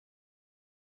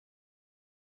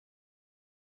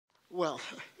Well,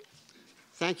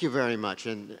 thank you very much.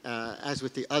 And as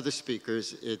with the other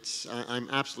speakers, I'm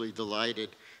absolutely delighted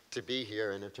to be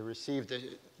here and to receive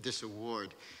this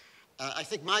award. I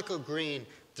think Michael Green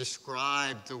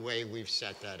described the way we've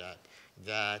set that up,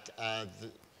 that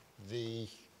the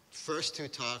first two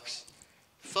talks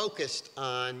focused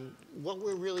on what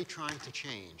we're really trying to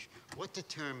change, what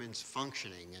determines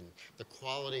functioning and the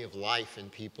quality of life in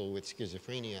people with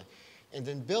schizophrenia. And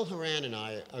then Bill Horan and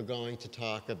I are going to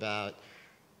talk about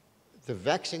the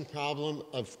vexing problem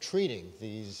of treating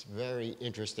these very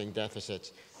interesting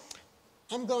deficits.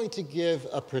 I'm going to give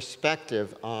a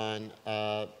perspective on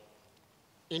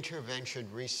intervention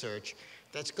research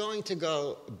that's going to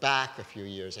go back a few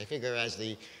years. I figure as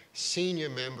the senior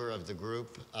member of the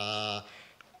group,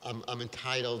 I'm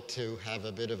entitled to have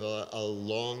a bit of a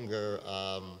longer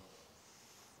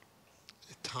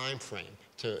time frame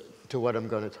to what I'm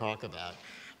going to talk about.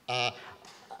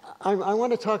 I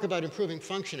want to talk about improving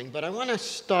functioning, but I want to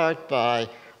start by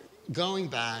going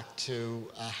back to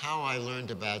how I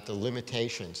learned about the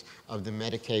limitations of the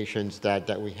medications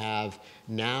that we have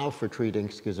now for treating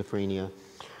schizophrenia,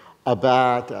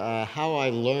 about how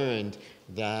I learned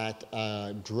that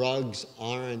drugs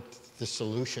aren't the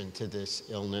solution to this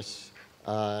illness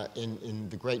in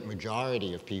the great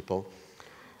majority of people.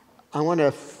 I want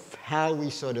to how we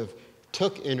sort of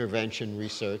took intervention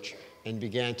research and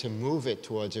began to move it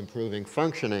towards improving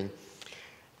functioning.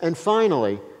 And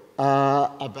finally,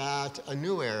 about a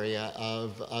new area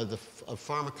of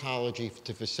pharmacology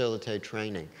to facilitate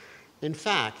training. In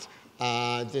fact,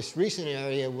 this recent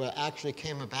area actually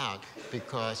came about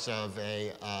because of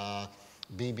a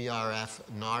BBRF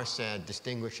NARSAD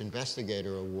Distinguished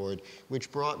Investigator Award,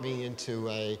 which brought me into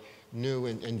a new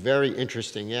and very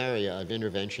interesting area of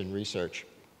intervention research.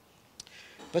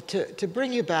 But to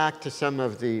bring you back to some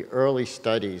of the early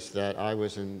studies that I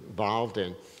was involved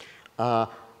in,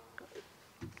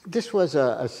 this was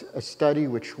a study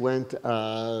which went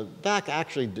back,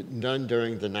 actually done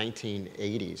during the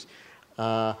 1980s,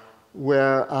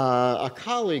 where a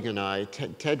colleague and I,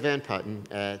 Ted Van Putten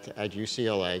at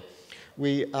UCLA,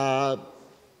 we saw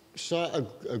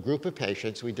a group of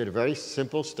patients. We did a very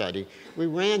simple study. We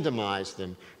randomized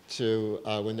them to,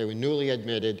 when they were newly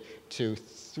admitted, to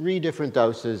 3 different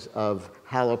doses of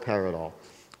haloperidol,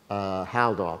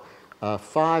 Haldol,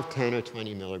 5, 10, or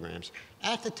 20 milligrams.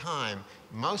 At the time,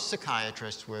 most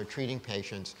psychiatrists were treating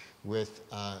patients with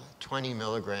 20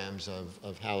 milligrams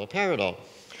of haloperidol.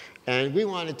 And we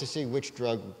wanted to see which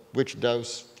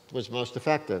dose was most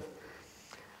effective.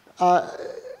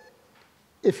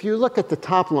 If you look at the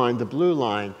top line, the blue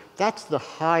line, that's the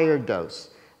higher dose.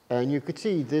 And you could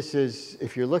see this is,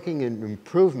 if you're looking at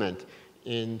improvement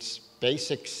in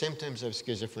basic symptoms of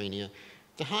schizophrenia,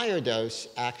 the higher dose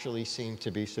actually seemed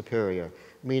to be superior,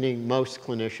 meaning most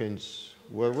clinicians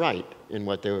were right in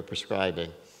what they were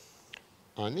prescribing.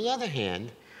 On the other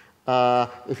hand,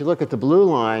 if you look at the blue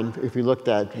line, if you looked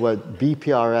at what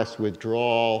BPRS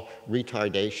withdrawal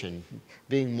retardation,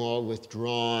 being more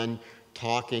withdrawn,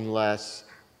 talking less,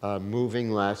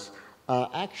 moving less,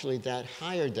 actually that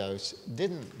higher dose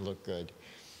didn't look good.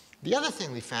 The other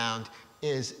thing we found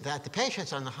is that the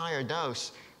patients on the higher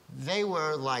dose, they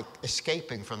were like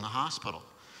escaping from the hospital.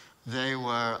 They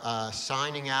were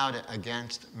signing out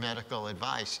against medical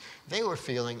advice. They were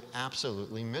feeling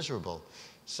absolutely miserable.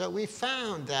 So we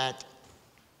found that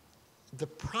the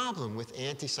problem with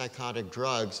antipsychotic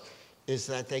drugs is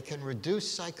that they can reduce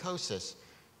psychosis,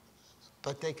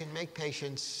 but they can make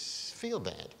patients feel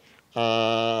bad.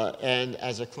 And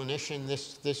as a clinician,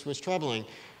 this was troubling.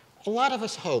 A lot of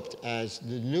us hoped, as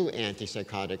the new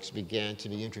antipsychotics began to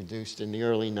be introduced in the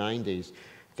early 90s,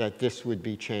 that this would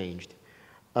be changed.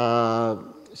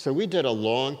 So we did a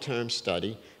long-term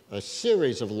study, a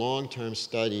series of long-term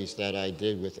studies that I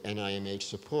did with NIMH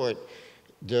support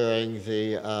during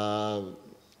the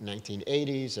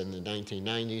 1980s and the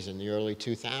 1990s and the early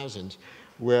 2000s,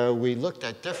 where we looked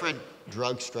at different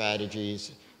drug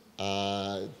strategies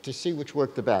to see which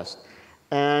worked the best.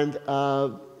 And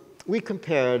we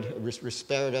compared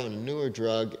risperidone, a newer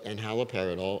drug, and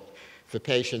haloperidol for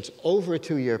patients over a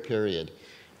 2-year period.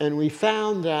 And we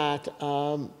found that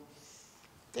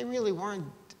they really weren't,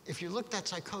 if you looked at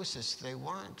psychosis, they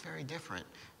weren't very different.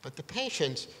 But the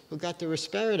patients who got the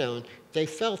risperidone, they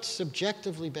felt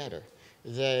subjectively better.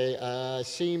 They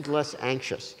seemed less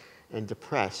anxious and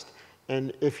depressed.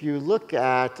 And if you look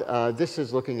at, this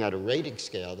is looking at a rating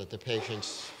scale that the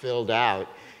patients filled out.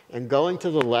 And going to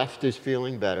the left is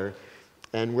feeling better.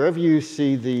 And wherever you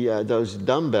see those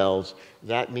dumbbells,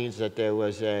 that means that there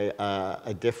was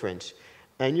a difference.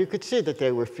 And you could see that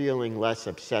they were feeling less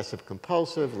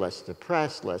obsessive-compulsive, less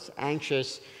depressed, less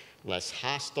anxious, less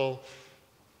hostile.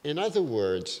 In other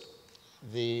words,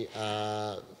 the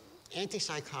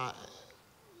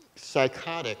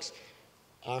antipsychotics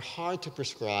are hard to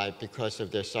prescribe because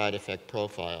of their side effect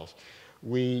profiles.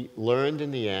 We learned in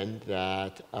the end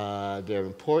that they're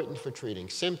important for treating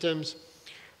symptoms,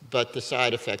 but the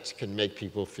side effects can make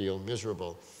people feel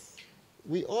miserable.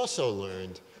 We also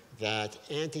learned that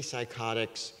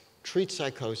antipsychotics treat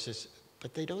psychosis,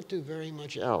 but they don't do very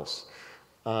much else.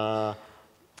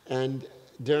 And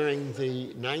during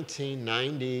the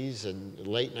 1990s and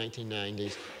late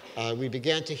 1990s, we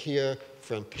began to hear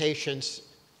from patients,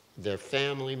 their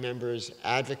family members,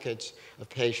 advocates of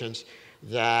patients,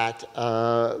 that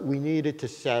we needed to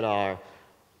set our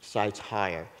sights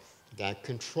higher, that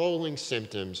controlling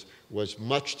symptoms was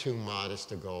much too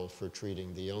modest a goal for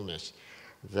treating the illness,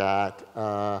 that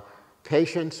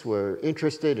patients were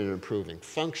interested in improving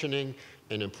functioning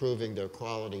and improving their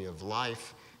quality of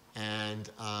life, and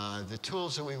the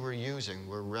tools that we were using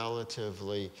were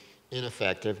relatively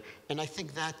ineffective. And I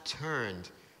think that turned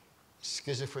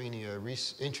schizophrenia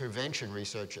intervention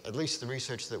research, at least the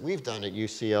research that we've done at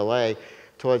UCLA,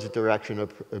 towards a direction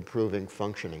of improving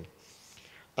functioning.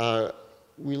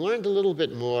 We learned a little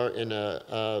bit more during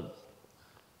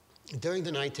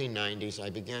the 1990s. I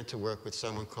began to work with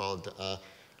someone called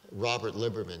Robert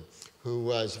Lieberman, who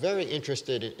was very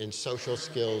interested in social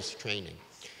skills training.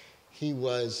 He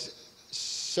was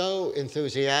so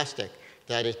enthusiastic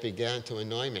that it began to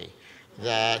annoy me.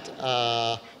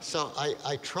 So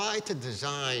I tried to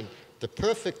design the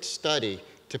perfect study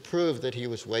to prove that he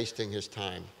was wasting his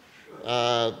time.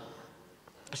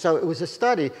 So it was a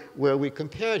study where we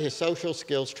compared his social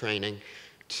skills training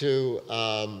to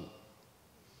a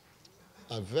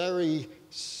very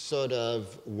sort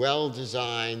of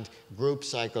well-designed group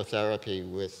psychotherapy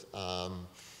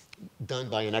done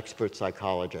by an expert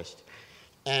psychologist.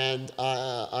 And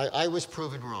I was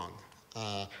proven wrong.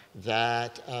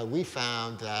 We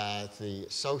found that the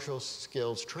social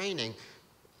skills training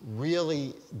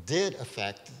really did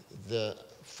affect the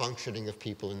functioning of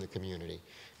people in the community,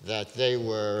 that they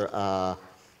were,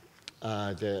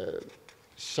 their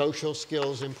social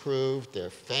skills improved, their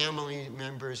family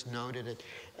members noted it,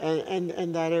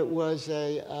 and that it was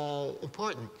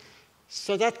important.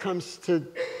 So that comes to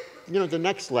the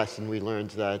next lesson we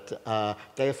learned, that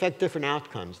they affect different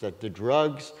outcomes, that the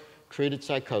drugs treated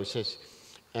psychosis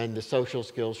and the social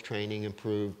skills training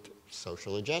improved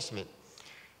social adjustment.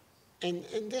 And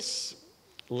this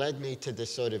led me to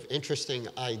this sort of interesting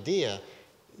idea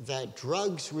that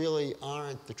drugs really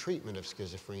aren't the treatment of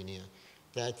schizophrenia,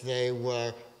 that they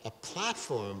were a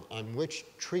platform on which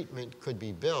treatment could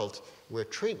be built, where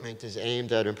treatment is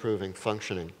aimed at improving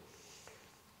functioning.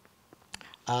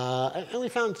 And we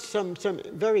found some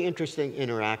very interesting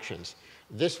interactions.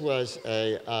 This was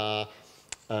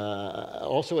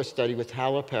also a study with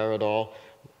haloperidol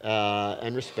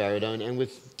and risperidone, and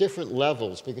with different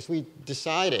levels, because we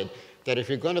decided that if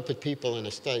you're going to put people in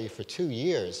a study for 2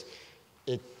 years,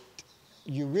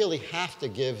 you really have to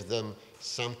give them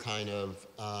some kind of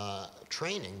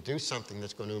training, do something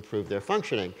that's going to improve their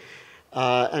functioning.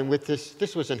 And with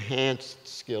this was enhanced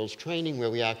skills training,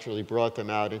 where we actually brought them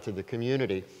out into the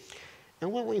community.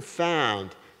 And what we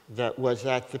found was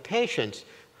that the patients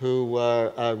who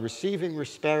were receiving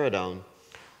risperidone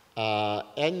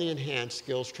and the enhanced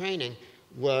skills training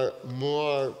were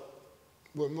more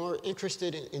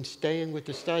interested in staying with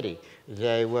the study.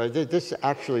 This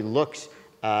actually looks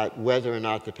at whether or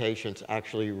not the patients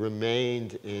actually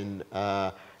remained in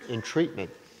treatment.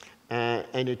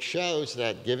 And it shows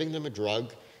that giving them a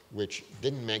drug, which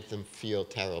didn't make them feel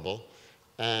terrible,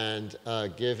 and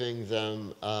giving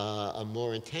them a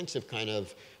more intensive kind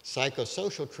of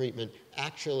psychosocial treatment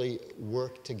actually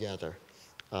worked together,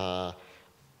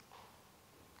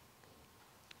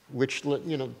 which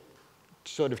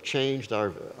sort of changed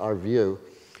our view.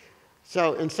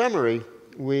 So in summary,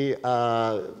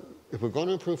 if we're going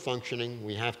to improve functioning,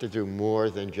 we have to do more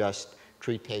than just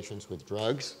treat patients with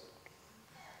drugs.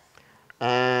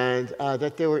 And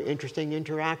that there were interesting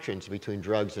interactions between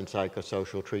drugs and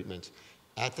psychosocial treatments.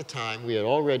 At the time, we had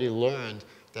already learned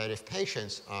that if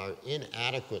patients are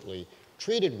inadequately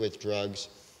treated with drugs,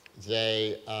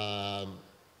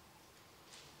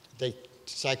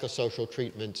 psychosocial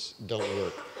treatments don't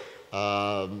work.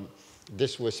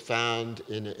 This was found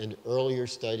in earlier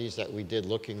studies that we did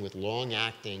looking with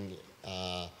long-acting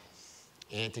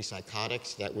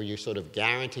antipsychotics, that where you sort of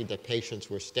guaranteed that patients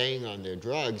were staying on their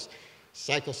drugs.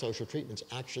 Psychosocial treatments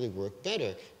actually worked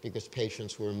better because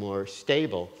patients were more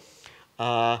stable.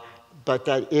 But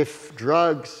that if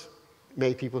drugs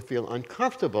made people feel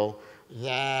uncomfortable,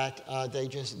 that they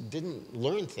just didn't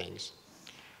learn things.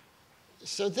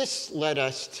 So this led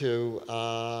us to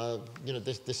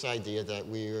this idea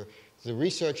that the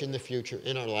research in the future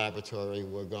in our laboratory,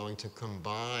 we're going to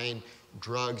combine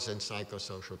drugs and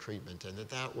psychosocial treatment, and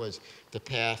that was the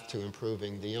path to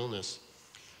improving the illness.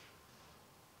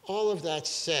 All of that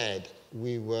said,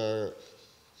 we were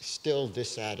still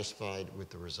dissatisfied with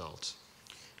the results.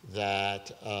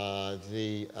 That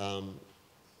the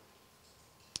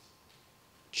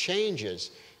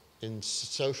changes in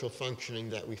social functioning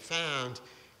that we found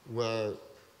were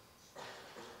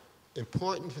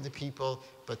important for the people,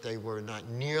 but they were not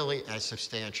nearly as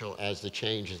substantial as the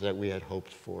changes that we had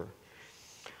hoped for.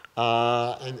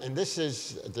 And this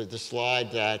is the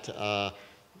slide that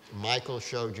Michael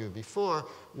showed you before,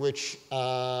 which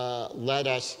led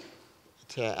us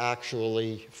to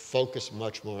actually focus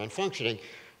much more on functioning.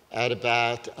 At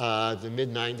about the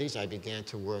mid-90s, I began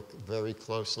to work very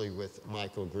closely with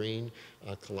Michael Green,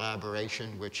 a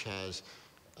collaboration which has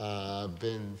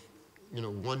been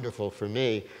wonderful for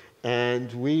me.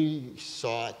 And we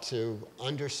sought to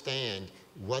understand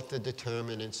what the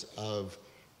determinants of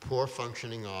poor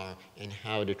functioning are and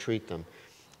how to treat them.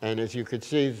 And as you could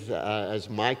see, as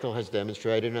Michael has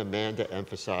demonstrated, Amanda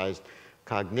emphasized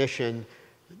cognition,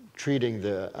 treating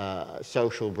the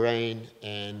social brain,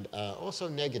 and also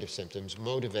negative symptoms,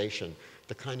 motivation,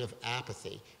 the kind of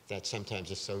apathy that's sometimes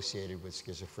associated with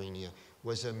schizophrenia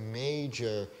was a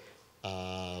major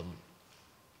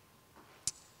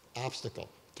obstacle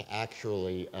to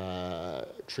actually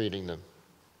treating them.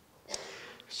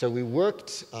 So we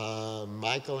worked,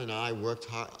 Michael and I worked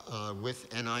with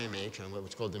NIMH on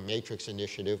what's called the Matrix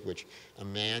Initiative, which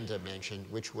Amanda mentioned,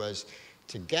 which was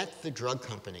to get the drug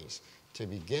companies to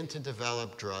begin to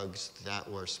develop drugs that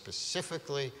were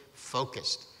specifically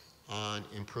focused on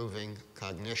improving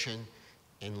cognition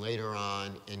and later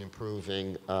on in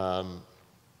improving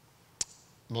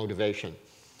motivation.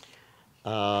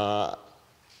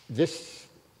 This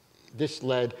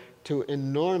led to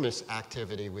enormous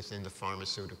activity within the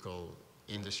pharmaceutical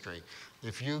industry.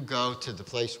 If you go to the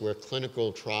place where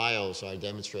clinical trials are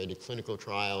demonstrated,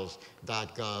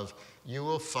 clinicaltrials.gov, you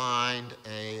will find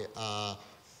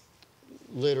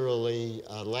literally,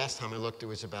 last time I looked, it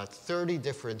was about 30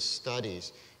 different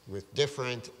studies with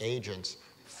different agents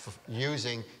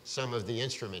using some of the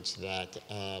instruments that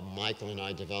Michael and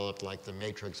I developed, like the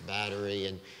matrix battery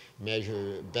and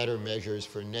better measures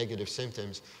for negative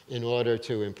symptoms in order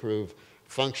to improve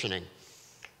functioning.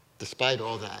 Despite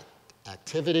all that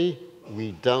activity,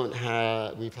 we've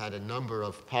had a number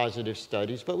of positive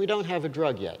studies, but we don't have a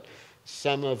drug yet.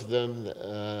 Some of them,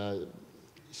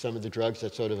 some of the drugs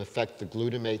that sort of affect the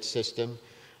glutamate system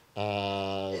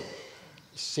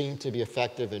seem to be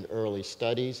effective in early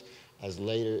studies. As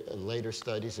later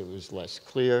studies, it was less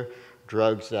clear.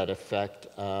 Drugs that affect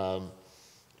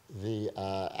the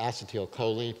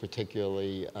acetylcholine,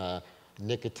 particularly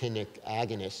nicotinic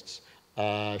agonists,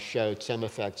 showed some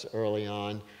effects early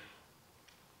on.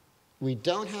 We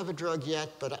don't have a drug yet,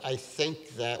 but I think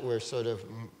that we're sort of,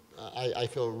 I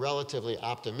feel relatively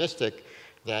optimistic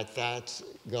that that's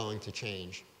going to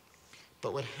change.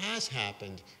 But what has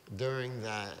happened during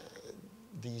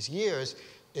these years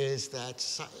is that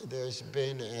there's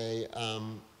been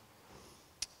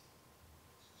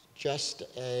just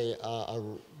a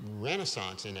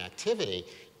renaissance in activity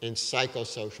in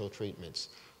psychosocial treatments.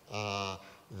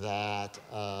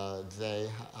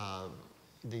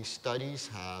 These studies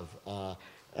have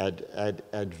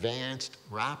advanced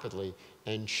rapidly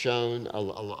and shown a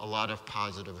lot of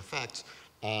positive effects.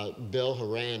 Bill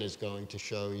Horan is going to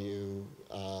show you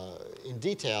in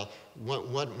detail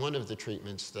one of the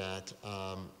treatments that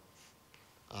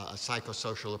a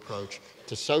psychosocial approach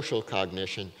to social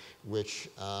cognition, which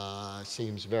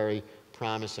seems very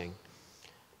promising.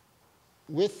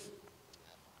 With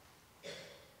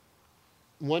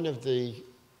one of the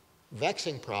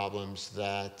vexing problems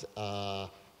that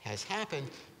has happened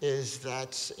is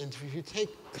that if you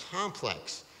take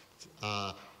complex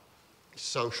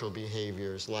social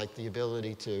behaviors like the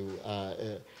ability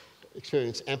to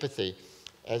experience empathy,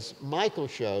 as Michael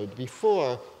showed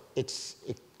before, it's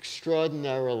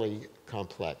extraordinarily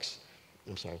complex,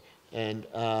 and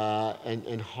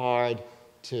hard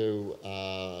to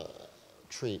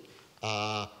treat.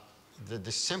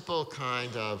 The simple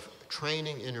kind of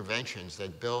training interventions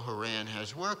that Bill Horan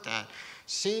has worked at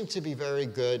seem to be very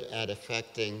good at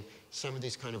affecting some of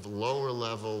these kind of lower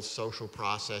level social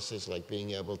processes, like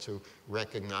being able to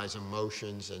recognize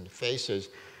emotions and faces.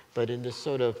 But in this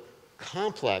sort of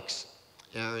complex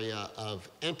area of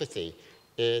empathy,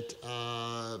 it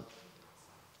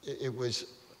was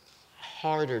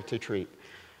harder to treat.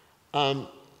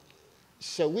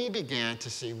 So we began to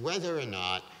see whether or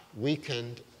not we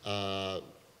can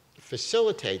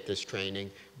facilitate this training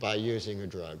by using a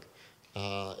drug.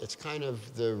 It's kind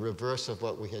of the reverse of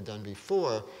what we had done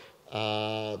before,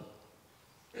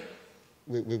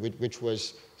 which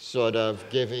was sort of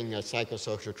giving a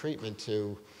psychosocial treatment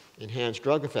to enhance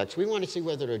drug effects. We want to see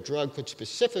whether a drug could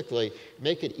specifically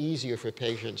make it easier for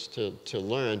patients to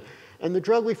learn. And the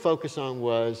drug we focused on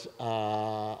was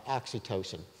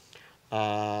oxytocin.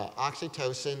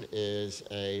 Oxytocin is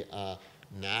a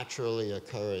naturally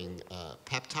occurring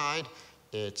peptide.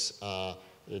 It's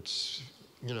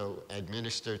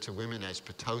administered to women as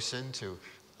Pitocin to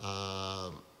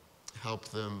help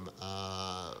them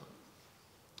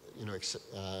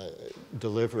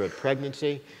deliver at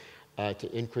pregnancy,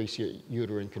 to increase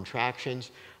uterine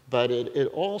contractions. But it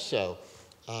also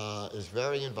is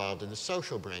very involved in the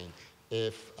social brain.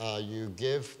 If you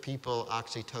give people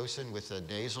oxytocin with a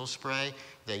nasal spray,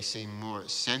 they seem more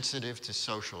sensitive to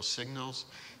social signals.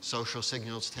 Social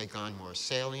signals take on more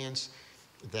salience.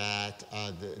 That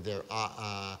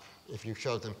if you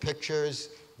show them pictures,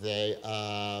 they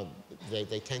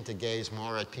tend to gaze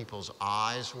more at people's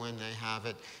eyes when they have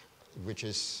it, which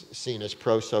is seen as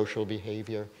pro-social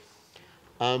behavior.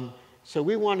 So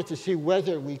we wanted to see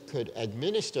whether we could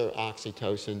administer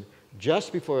oxytocin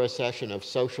just before a session of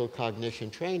social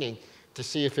cognition training to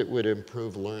see if it would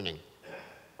improve learning.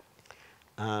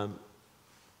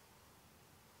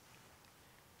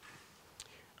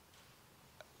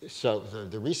 So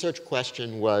the research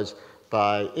question was,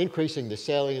 by increasing the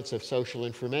salience of social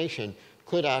information,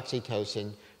 could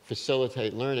oxytocin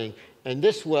facilitate learning? And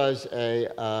this was a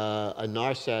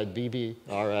NARSAD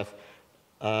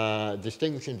BBRF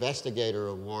Distinguished Investigator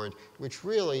Award, which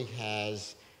really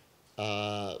has,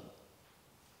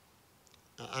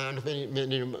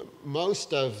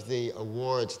 most of the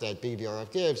awards that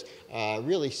BBRF gives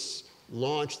really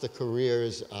launch the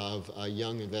careers of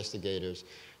young investigators.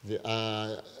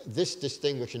 This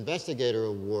Distinguished Investigator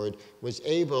Award was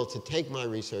able to take my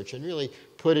research and really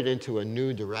put it into a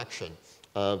new direction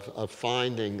of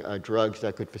finding drugs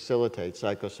that could facilitate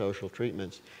psychosocial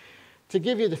treatments. To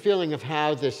give you the feeling of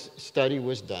how this study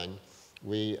was done,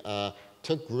 we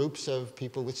took groups of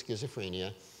people with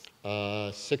schizophrenia,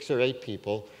 6 or 8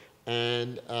 people,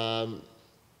 and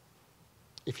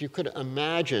if you could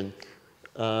imagine,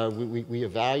 we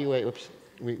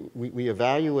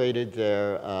evaluated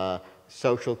their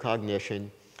social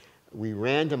cognition. We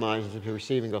randomized them to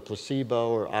receiving a placebo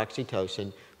or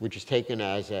oxytocin, which is taken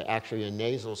as actually a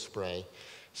nasal spray.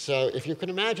 So if you can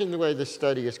imagine the way this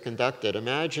study is conducted,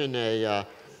 imagine there's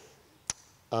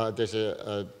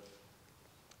an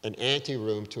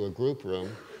ante-room to a group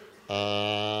room.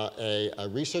 A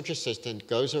research assistant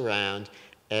goes around,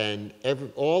 and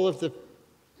all of the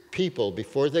people,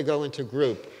 before they go into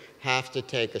group, have to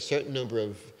take a certain number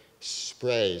of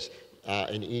sprays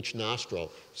in each nostril.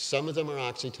 Some of them are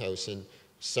oxytocin,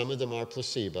 some of them are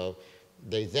placebo.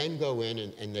 They then go in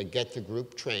and they get the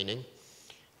group training.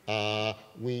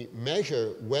 We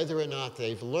measure whether or not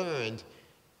they've learned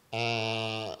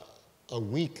a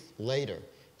week later.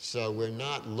 So we're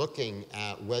not looking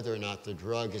at whether or not the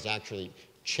drug is actually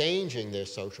changing their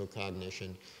social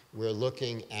cognition. We're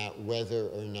looking at whether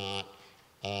or not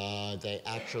they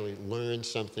actually learn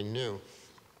something new.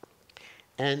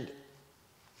 And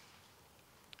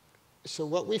so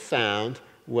what we found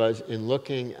was, in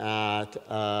looking at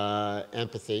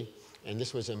empathy, and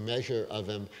this was a measure of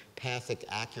empathic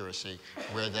accuracy,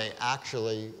 where they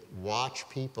actually watch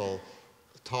people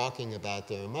talking about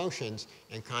their emotions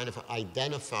and kind of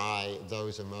identify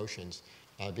those emotions,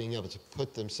 being able to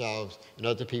put themselves in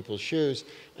other people's shoes.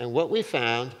 And what we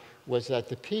found was that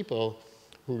the people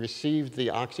who received the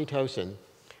oxytocin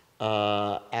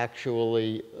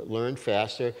actually learned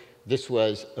faster. This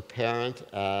was apparent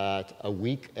at a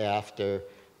week after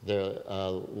the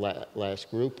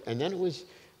last group, and then it was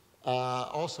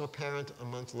also apparent a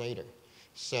month later.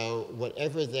 So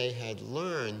whatever they had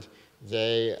learned,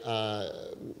 they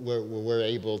were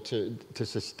able to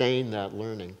sustain that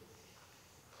learning.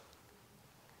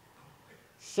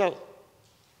 So,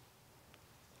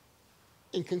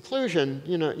 in conclusion,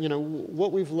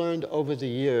 what we've learned over the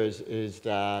years is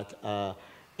that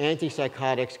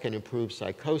antipsychotics can improve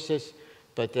psychosis,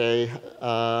 but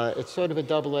it's sort of a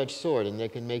double-edged sword, and they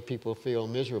can make people feel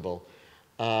miserable.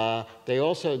 They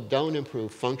also don't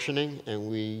improve functioning, and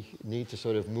we need to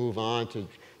sort of move on to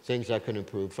things that can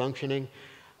improve functioning.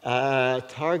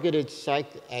 Targeted psych,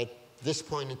 at this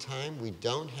point in time, we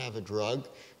don't have a drug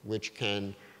which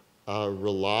can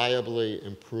reliably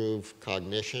improve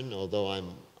cognition, although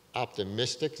I'm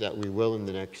optimistic that we will in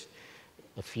the next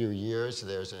few years.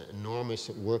 There's enormous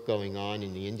work going on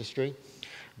in the industry.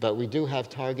 But we do have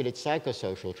targeted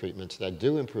psychosocial treatments that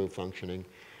do improve functioning.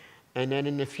 And then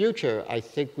in the future, I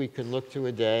think we can look to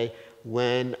a day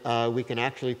when we can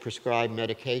actually prescribe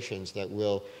medications that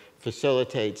will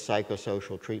facilitate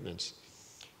psychosocial treatments.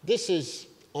 This is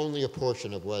only a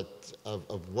portion of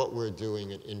what we're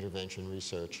doing in intervention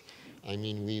research. I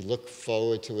mean, we look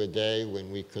forward to a day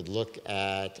when we could look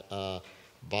at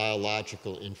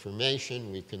biological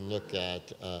information, we can look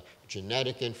at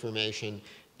genetic information,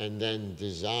 and then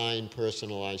design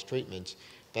personalized treatments.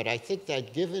 But I think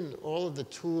that given all of the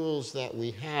tools that we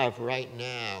have right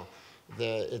now,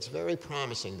 it's very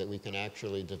promising that we can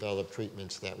actually develop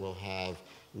treatments that will have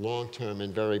long-term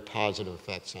and very positive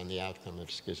effects on the outcome of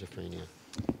schizophrenia.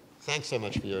 Thanks so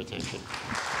much for your attention.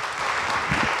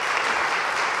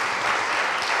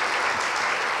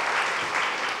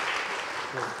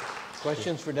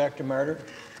 Questions for Dr. Marder?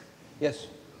 Yes.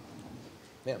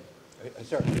 Ma'am.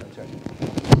 Sorry. I'm sorry.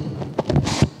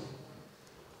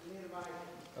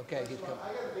 Okay, he's coming.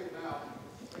 I got a big mouth.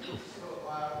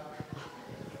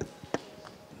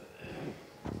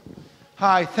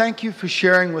 Hi, thank you for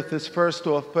sharing with us first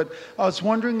off, but I was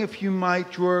wondering if you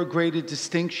might draw a greater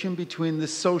distinction between the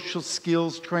social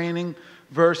skills training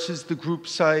versus the group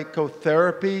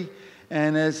psychotherapy.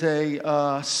 And as a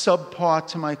subpart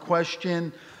to my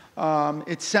question,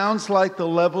 it sounds like the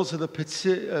levels of the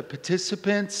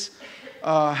participants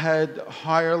had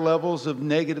higher levels of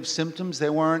negative symptoms. They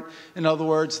weren't, in other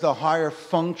words, the higher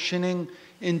functioning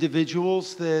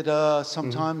individuals that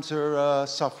sometimes are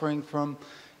suffering from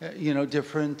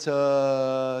different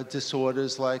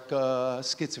disorders like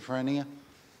schizophrenia.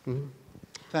 Mm-hmm.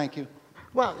 Thank you.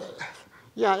 Well,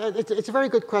 yeah, it's a very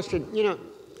good question. You know,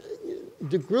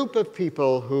 the group of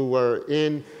people who were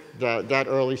in that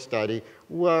early study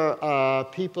were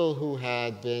people who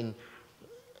had been,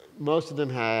 most of them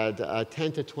had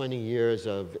 10 to 20 years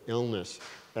of illness,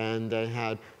 and they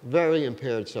had very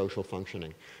impaired social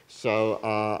functioning. So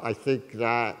I think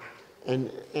that,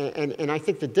 and I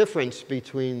think the difference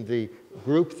between the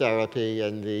group therapy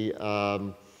and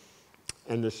the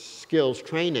skills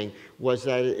training was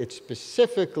that it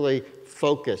specifically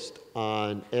focused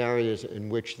on areas in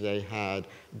which they had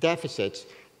deficits,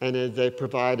 and they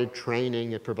provided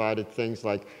training. It provided things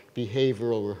like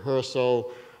behavioral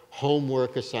rehearsal,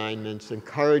 homework assignments,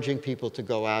 encouraging people to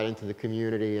go out into the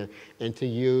community and to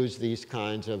use these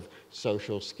kinds of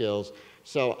social skills.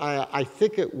 So I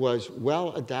think it was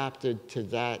well adapted to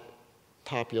that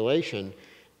population.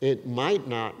 It might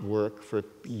not work for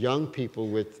young people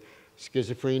with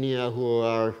schizophrenia who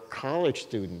are college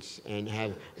students and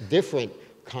have different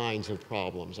kinds of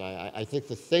problems. I think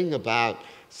the thing about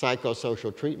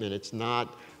psychosocial treatment, it's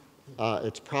not,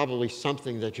 it's probably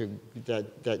something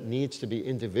that needs to be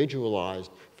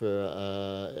individualized for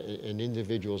an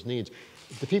individual's needs.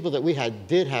 The people that we had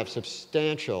did have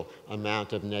substantial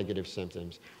amount of negative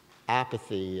symptoms,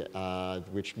 apathy,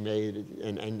 which made,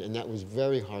 and that was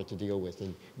very hard to deal with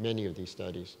in many of these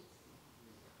studies.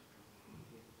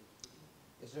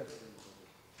 Yes, sir.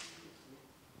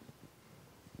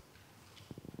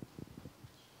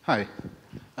 Hi.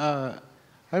 I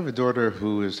have a daughter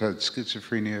who has had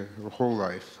schizophrenia her whole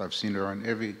life. I've seen her on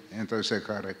every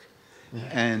antipsychotic.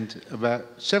 And about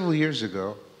several years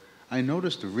ago, I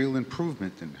noticed a real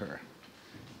improvement in her.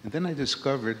 And then I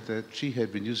discovered that she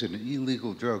had been using an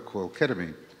illegal drug called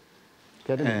ketamine.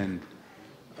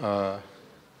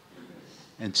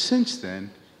 And since then,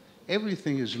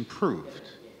 everything has improved.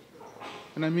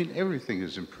 And I mean everything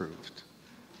has improved.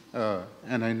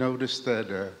 And I noticed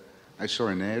that I saw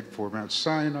an ad for Mount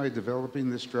Sinai developing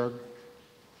this drug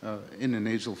in a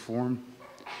nasal form.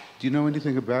 Do you know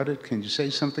anything about it? Can you say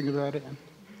something about it?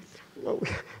 Well,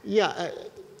 yeah,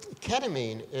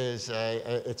 ketamine is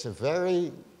it's a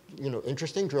very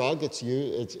interesting drug. It's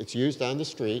used on the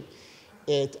street.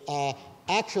 It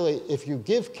actually, if you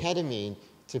give ketamine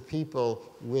to people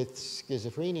with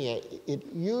schizophrenia, it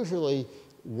usually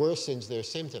worsens their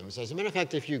symptoms. As a matter of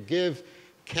fact, if you give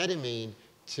ketamine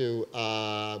to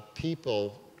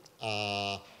people,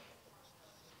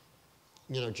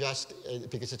 just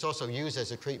because it's also used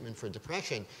as a treatment for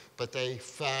depression, but they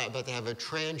have a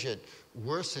transient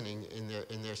worsening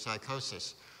in their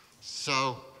psychosis.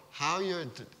 So how your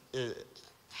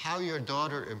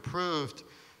daughter improved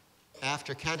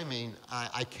after ketamine,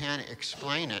 I can't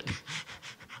explain it.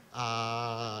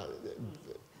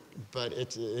 But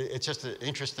it's just an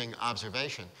interesting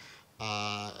observation.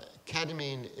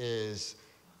 Ketamine is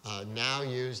now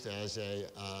used as a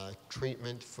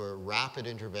treatment for rapid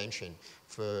intervention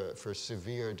for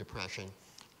severe depression.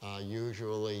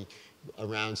 Usually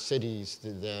around cities,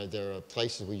 there are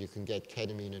places where you can get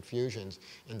ketamine infusions,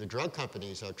 and the drug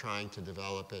companies are trying to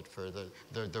develop it for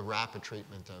the rapid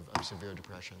treatment of severe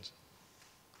depressions.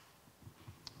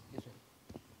 Yes, sir.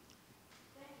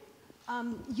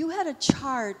 You had a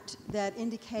chart that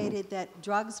indicated that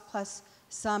drugs plus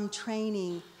some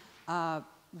training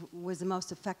was the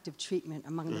most effective treatment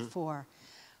among the four.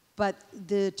 But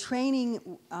the training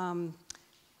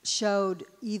showed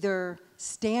either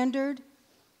standard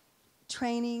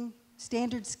training,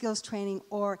 standard skills training,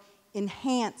 or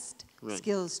enhanced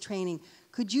skills training.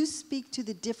 Could you speak to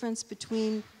the difference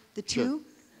between the two?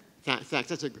 Thanks.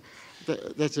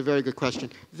 That's a very good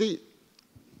question.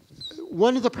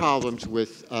 One of the problems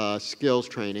with skills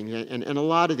training, and a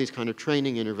lot of these kind of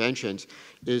training interventions,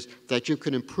 is that you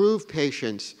can improve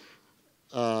patients'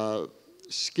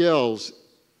 skills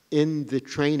in the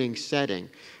training setting,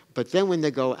 but then when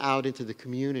they go out into the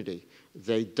community,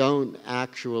 they don't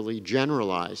actually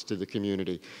generalize to the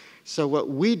community. So what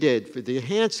we did for the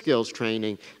enhanced skills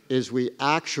training is we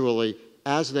actually,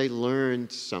 as they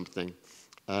learned something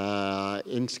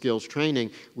in skills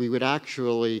training, we would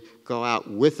actually go out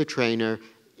with the trainer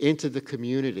into the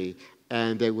community,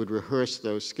 and they would rehearse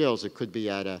those skills. It could be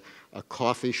at a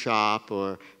coffee shop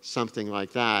or something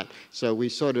like that. So we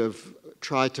sort of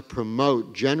tried to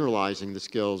promote generalizing the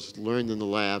skills learned in the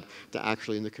lab to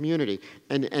actually in the community.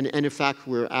 And in fact,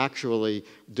 we're actually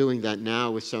doing that now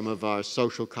with some of our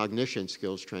social cognition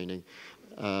skills training.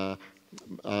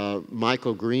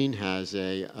 Michael Green has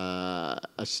a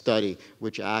study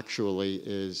which actually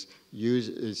is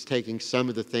taking some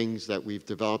of the things that we've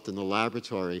developed in the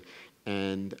laboratory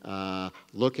and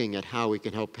looking at how we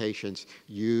can help patients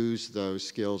use those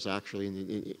skills actually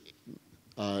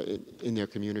in their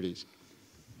communities.